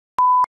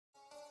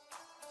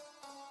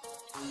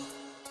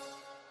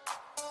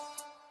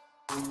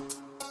Smoke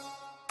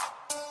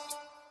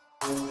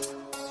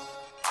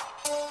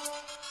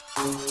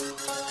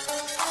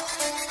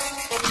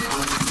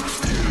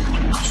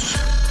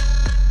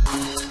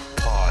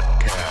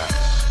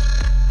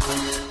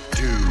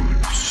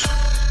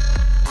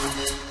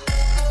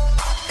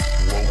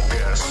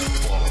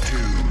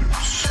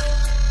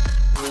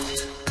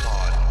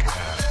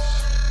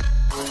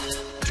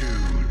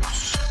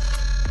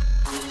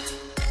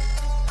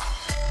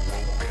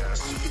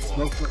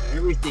for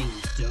everything,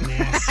 you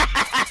dumbass.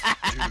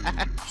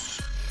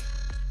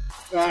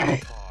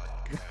 Alright.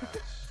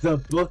 The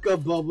Book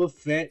of Boba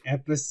Fett,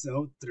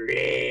 episode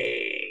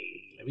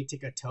 3. Let me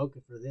take a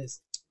token for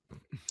this.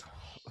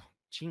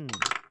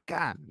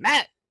 Chinga,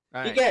 Matt.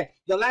 Right. Okay,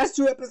 the last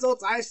 2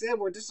 episodes I said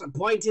were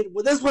disappointed.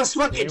 Well, this was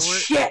fucking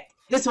shit.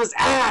 This was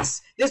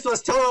ass. This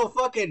was total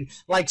fucking,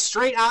 like,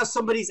 straight out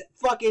somebody's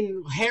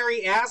fucking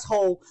hairy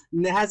asshole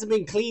that hasn't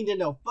been cleaned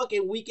in a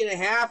fucking week and a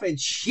half and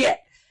shit.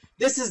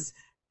 This is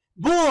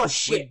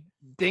bullshit.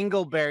 With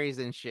dingleberries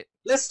and shit.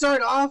 Let's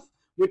start off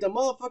with the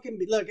motherfucking...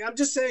 Look, I'm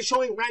just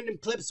showing random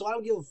clips, so I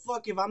don't give a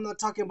fuck if I'm not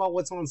talking about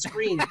what's on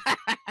screen.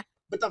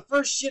 But the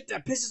first shit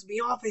that pisses me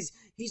off is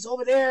he's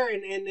over there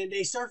and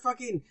they start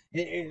fucking...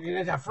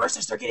 And at first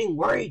I start getting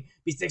worried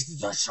because they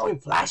start showing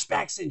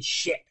flashbacks and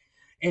shit.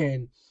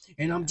 And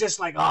I'm just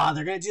like, oh,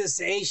 they're going to do the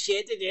same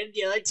shit they did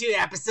the other 2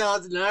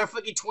 episodes. Another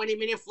fucking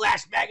 20-minute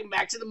flashback and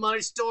back to the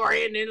mother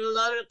story and then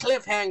another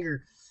cliffhanger.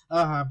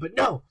 But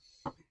no.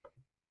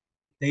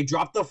 They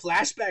dropped the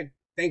flashback.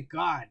 Thank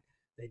God.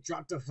 They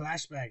dropped the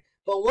flashback.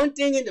 But one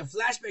thing in the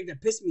flashback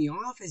that pissed me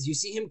off is you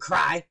see him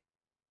cry.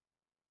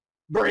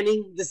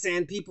 Burning the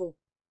sand people.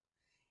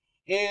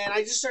 And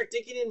I just started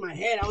thinking in my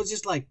head, I was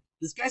just like,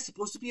 this guy's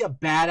supposed to be a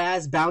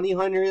badass bounty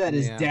hunter that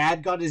his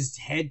dad got his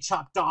head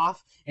chopped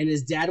off. And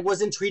his dad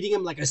wasn't treating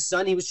him like a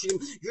son. He was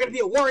treating him, you're going to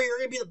be a warrior. You're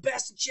going to be the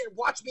best and shit.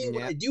 Watch me and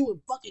what I do and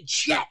fucking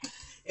shit.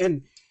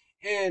 And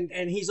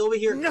he's over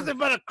here. Nothing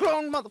but a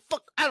clone,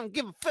 motherfucker. I don't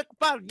give a fuck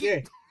about you. Yeah,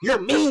 you're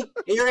me, and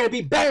you're gonna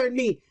be better than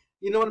me.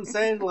 You know what I'm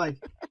saying? Like,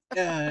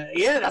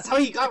 yeah, that's how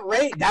he got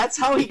raised. That's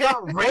how he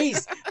got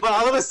raised. But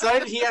all of a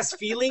sudden, he has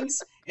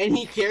feelings, and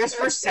he cares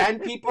for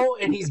sand people,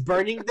 and he's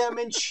burning them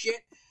and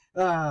shit.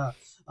 Oh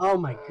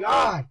my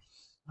god.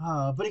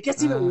 But it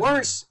gets even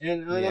worse.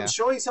 And I'm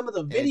showing some of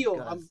the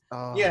video.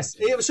 Yes,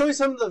 I'm showing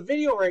some of the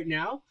video right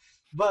now.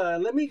 But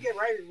let me get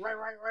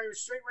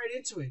straight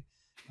into it.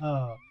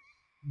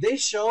 They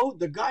show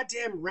the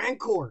goddamn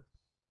Rancor.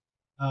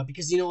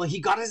 Because, you know, he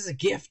got it as a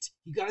gift.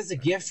 He got it as a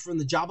gift from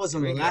the Jabbas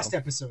on the last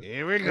episode.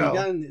 Here we go. He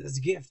got it as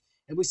a gift.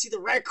 And we see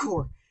the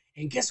Rancor.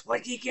 And guess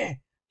what he get?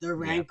 The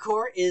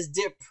Rancor is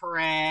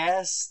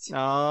depressed.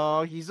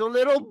 Oh, he's a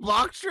little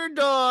boxer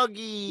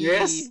doggy.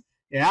 Yes.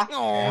 Yeah.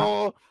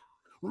 Oh,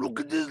 look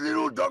at this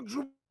little dog.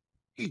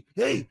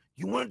 Hey,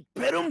 you want to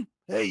pet him?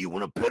 Hey, you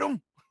want to pet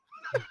him?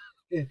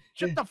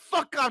 Shut the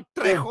fuck up,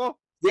 Trejo.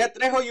 Yeah,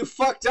 Trejo, you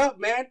fucked up,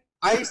 man.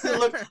 I used to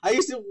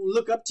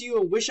look up to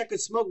you and wish I could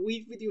smoke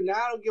weed with you. Now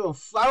I don't give a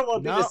fuck. I don't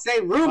want to be in the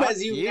same room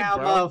as you now,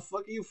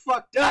 motherfucker. You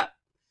fucked up.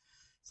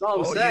 That's all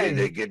I'm saying.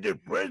 Yeah, they get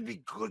depressed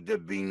because they're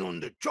being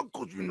on the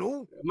chocos, you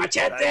know.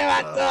 Machete,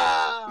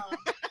 vato.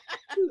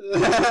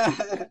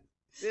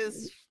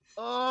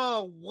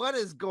 What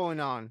is going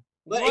on?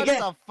 But what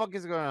again, the fuck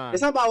is going on?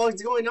 It's not about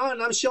what's going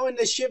on. I'm showing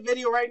this shit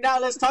video right now.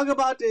 Let's talk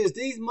about this.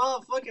 These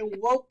motherfucking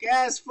woke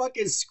ass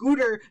fucking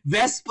scooter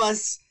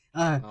Vespas.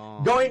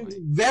 Going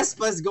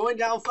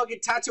down fucking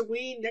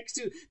Tatooine next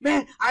to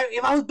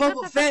if I was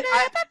Boba Fett,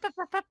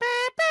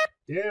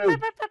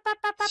 dude,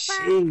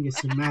 chingue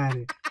su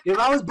madre. If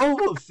I was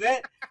Boba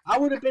Fett, I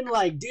would have been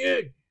like,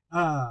 dude,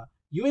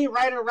 you ain't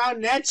riding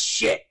around that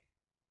shit.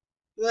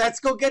 Let's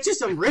go get you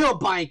some real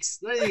bikes.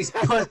 None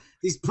of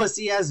these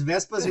pussy ass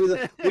Vespas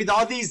with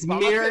all these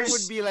mirrors.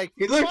 Would be like,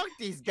 fuck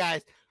these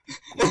guys,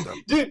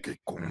 dude.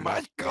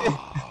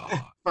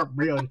 For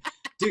real,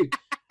 dude.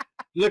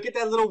 Look at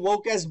that little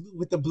woke ass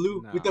with the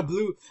blue.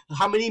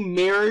 How many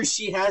mirrors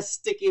she has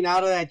sticking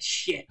out of that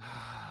shit?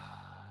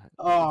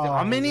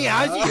 How many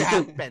eyes you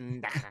have,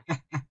 pendeja?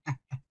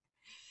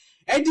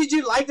 And did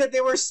you like that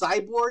they were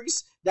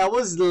cyborgs? That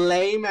was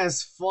lame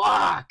as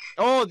fuck.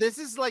 Oh, this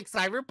is like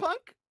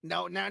Cyberpunk?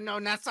 No,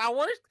 not Star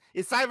Wars.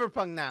 It's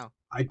Cyberpunk now.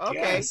 I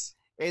guess.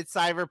 It's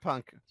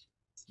Cyberpunk.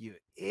 You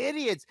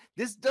idiots.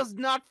 This does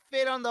not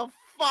fit on the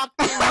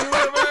fucking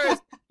universe.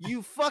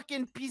 You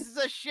fucking pieces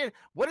of shit.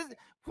 What is it?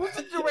 Who's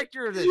the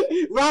director of this?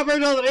 Robert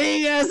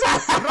Rodriguez.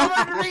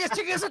 Robert Rodriguez,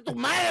 chingas a tu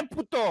madre,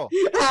 puto.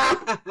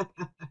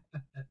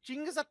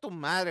 Chingas a tu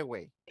madre,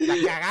 güey. La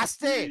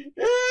cagaste.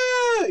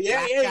 La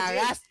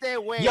cagaste,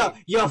 güey.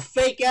 Yo,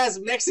 fake ass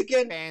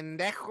Mexican.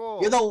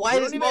 Pendejo. You're the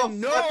whitest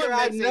motherfucker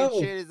I know.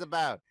 Shit is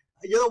about.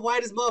 You're the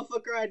whitest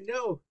motherfucker I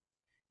know.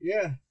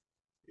 Yeah.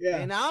 Yeah.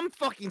 And I'm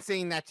fucking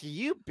saying that to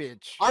you,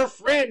 bitch. Our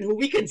friend, who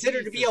we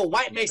consider to be a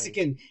white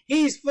Mexican,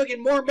 he's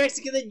fucking more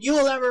Mexican than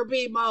you'll ever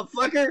be,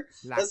 motherfucker.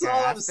 That's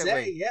all I'm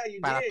saying. Yeah, you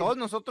Para did. todos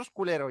nosotros,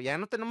 culero. Ya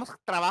no tenemos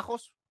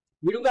trabajos.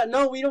 We don't got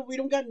we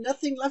don't got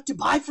nothing left to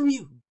buy from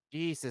you.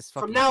 Jesus.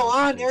 From now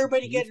on,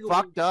 everybody get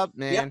fucked up,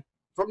 man. Yeah.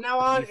 From now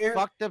on, You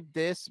fucked up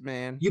this,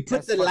 man. You put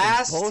That's the fucking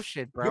last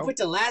bullshit, bro. You put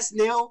the last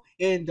nail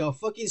in the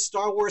fucking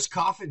Star Wars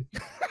coffin.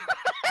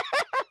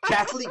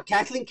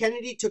 Kathleen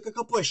Kennedy took a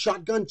couple of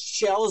shotgun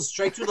shells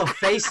straight to the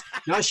face.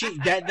 No,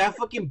 that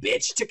fucking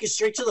bitch took it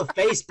straight to the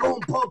face. Boom,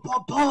 boom,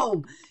 boom,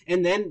 boom.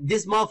 And then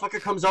this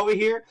motherfucker comes over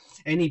here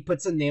and he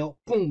puts a nail,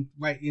 boom,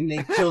 right, and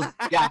then kills.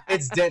 Yeah,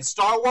 it's dead.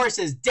 Star Wars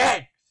is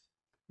dead.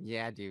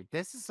 Yeah, dude,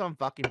 this is some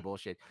fucking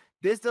bullshit.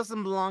 This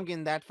doesn't belong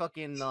in that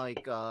fucking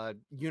like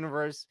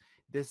universe.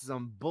 This is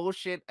some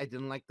bullshit. I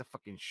didn't like the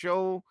fucking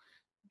show.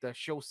 The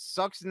show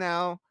sucks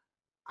now.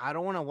 I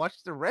don't want to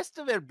watch the rest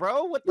of it,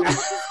 bro. What the fuck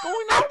is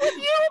going on with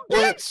you,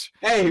 bitch?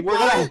 Hey,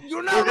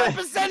 you're not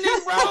representing,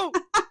 bro.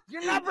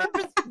 You're not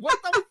representing. What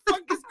the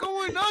fuck is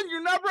going on?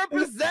 You're not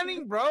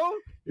representing, bro.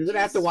 You're gonna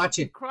have to watch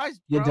it.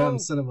 Christ, you bro. dumb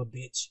son of a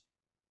bitch.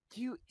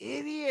 You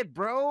idiot,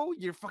 bro.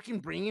 You're fucking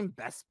bringing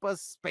Vespa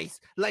space.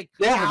 Like,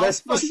 yeah, that's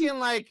fucking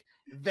like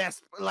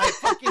Vespa, like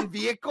fucking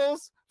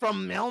vehicles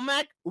from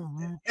Melmac.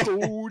 For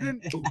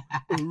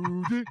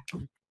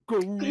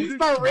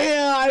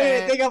real, I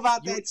didn't think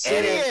about that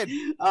shit.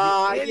 Idiot.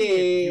 Oh,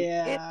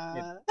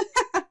 yeah.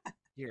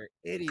 You're an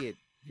idiot.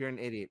 You're an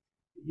idiot.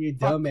 You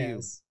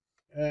dumbass.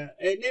 And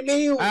it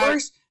made it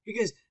worse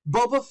because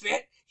Boba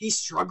Fett, he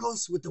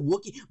struggles with the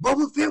Wookiee.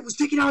 Boba Fett was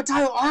taking out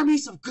entire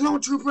armies of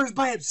clone troopers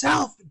by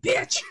himself,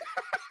 bitch.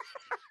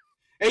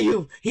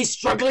 And he's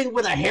struggling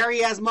with a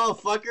hairy ass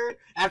motherfucker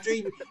after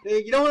he,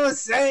 you know what I'm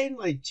saying?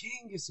 Like,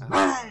 Genghis,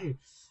 right?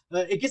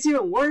 It gets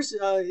even worse.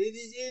 And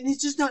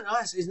it's just not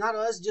us. It's not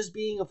us just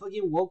being a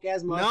fucking woke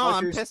ass motherfucker. No,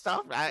 I'm pissed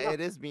off. It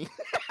is me.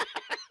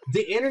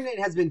 The internet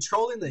has been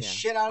trolling the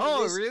shit out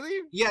of this. Oh,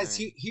 really? Yes.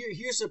 Right.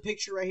 Here's a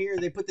picture right here.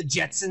 They put the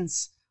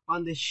Jetsons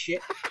on this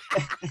shit.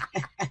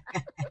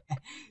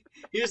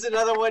 Here's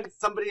another one.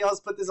 Somebody else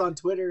put this on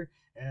Twitter.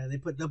 They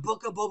put the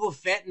Book of Boba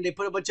Fett, and they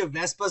put a bunch of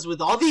Vespas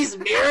with all these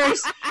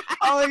mirrors.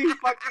 Oh, you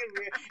fucking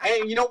mirrors.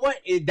 And you know what?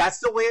 That's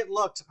the way it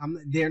looked.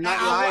 They're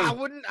not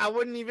lying. I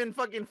wouldn't even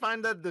fucking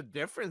find out the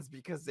difference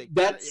because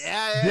that's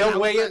the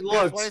way it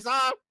looks.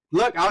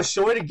 Look, I'll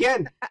show it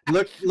again.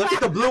 Look at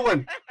the blue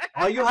one.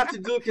 All you have to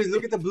do is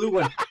look at the blue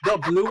one. The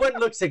blue one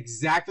looks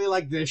exactly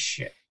like this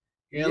shit.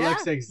 It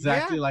looks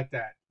exactly like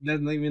that.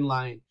 Doesn't even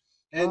lying.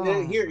 And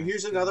then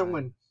here's another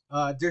one.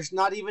 There's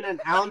not even an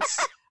ounce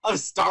of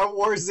Star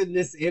Wars in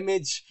this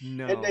image.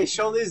 No. And they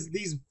show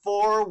these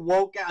four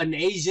woke, an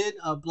Asian,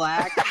 a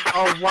black,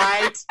 a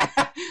white,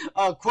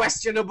 a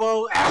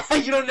questionable.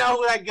 You don't know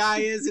who that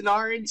guy is in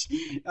orange.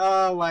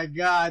 Oh my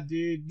god,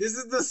 dude. This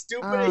is the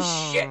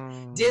stupidest shit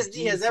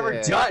Disney has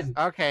ever done.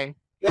 Okay.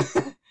 Is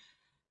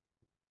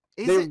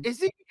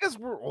it because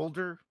we're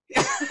older?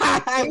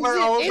 We're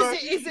older.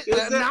 Is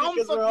it now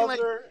I'm fucking like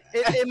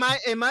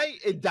am I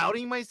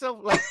doubting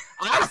myself? Like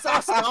I saw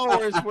Star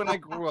Wars when I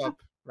grew up.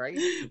 Right?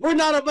 We're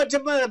not a bunch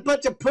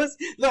of puss.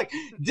 Look,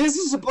 this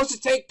is supposed to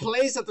take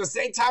place at the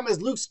same time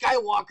as Luke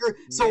Skywalker.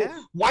 So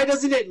why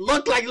doesn't it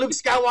look like Luke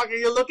Skywalker?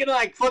 You're looking at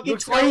like fucking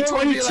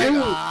 2022.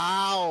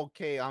 Like,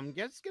 okay, I'm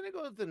just gonna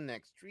go to the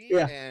next tree,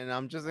 and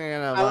I'm just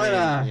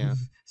gonna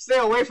stay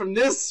away from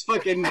this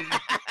fucking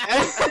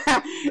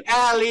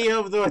alley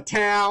of the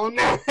town.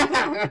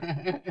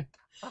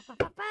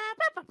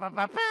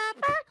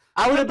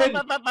 I would have been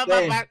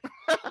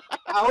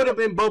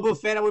Boba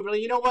Fett. I would be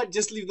like, you know what?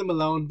 Just leave them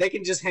alone. They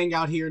can just hang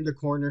out here in the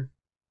corner.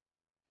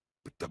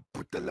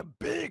 Put the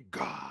big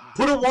guy.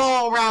 Put a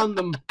wall around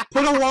them.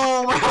 Put a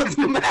wall around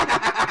them.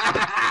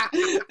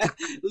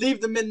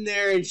 Leave them in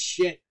there and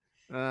shit.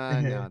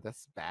 No,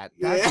 that's bad.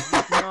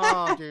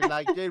 No, dude.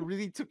 Like they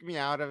really took me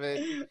out of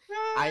it.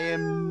 I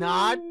am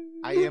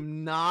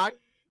not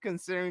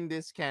considering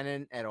this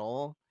canon at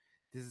all.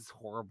 This is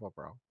horrible,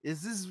 bro.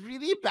 This is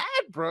really bad,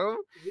 bro.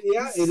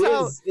 Yeah, it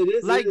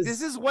is. Like,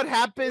 this is what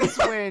happens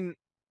when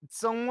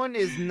someone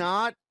is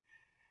not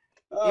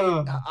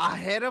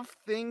ahead of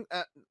things.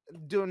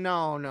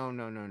 No.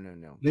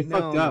 They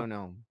fucked up.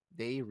 No.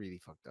 They really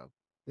fucked up.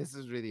 This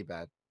is really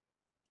bad.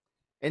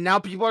 And now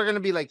people are going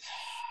to be like,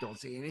 don't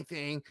say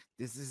anything.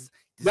 This is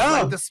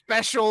like the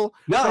special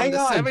from the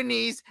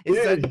 70s.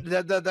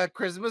 It's the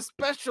Christmas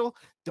special.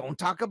 Don't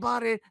talk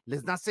about it.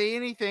 Let's not say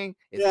anything.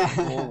 It's going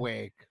to go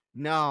away.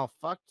 No,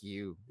 fuck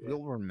you.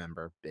 We'll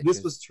remember. Bitches.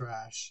 This was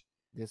trash.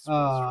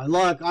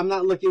 Look, I'm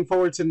not looking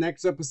forward to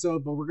next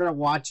episode, but we're gonna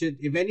watch it.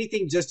 If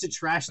anything, just to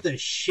trash the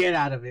shit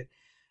out of it.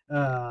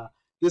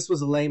 This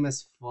was lame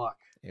as fuck.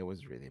 It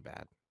was really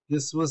bad.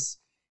 This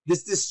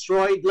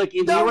destroyed like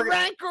the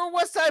Rancor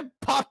was a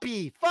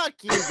puppy. Fuck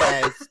you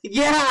guys.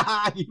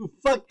 Yeah, you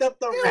fucked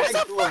up the Rancor. It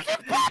was a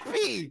fucking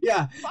puppy.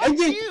 Yeah, fuck and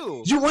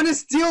you. You want to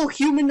still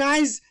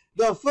humanize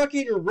the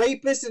fucking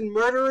rapists and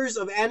murderers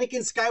of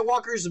Anakin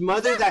Skywalker's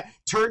mother that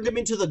turned him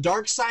into the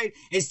dark side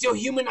and still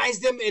humanize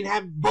them and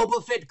have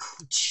Boba Fett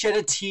shed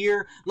a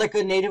tear like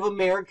a Native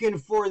American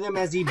for them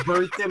as he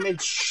birthed them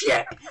and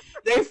shit.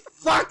 They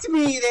fucked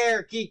me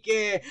there,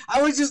 Kike.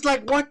 I was just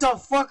like, what the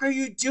fuck are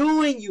you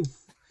doing,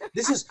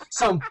 This is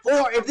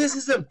if this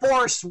isn't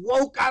Force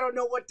woke, I don't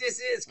know what this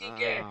is,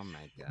 Kike. Oh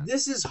my god.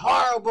 This is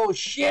horrible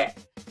shit.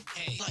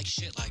 Hey, like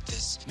shit like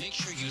this, make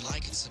sure you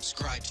like and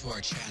subscribe to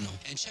our channel.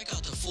 And check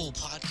out the full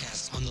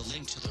podcast on the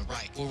link to the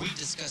right, where we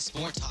discuss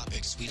more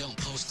topics we don't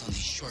post on these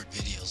short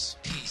videos.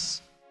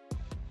 Peace.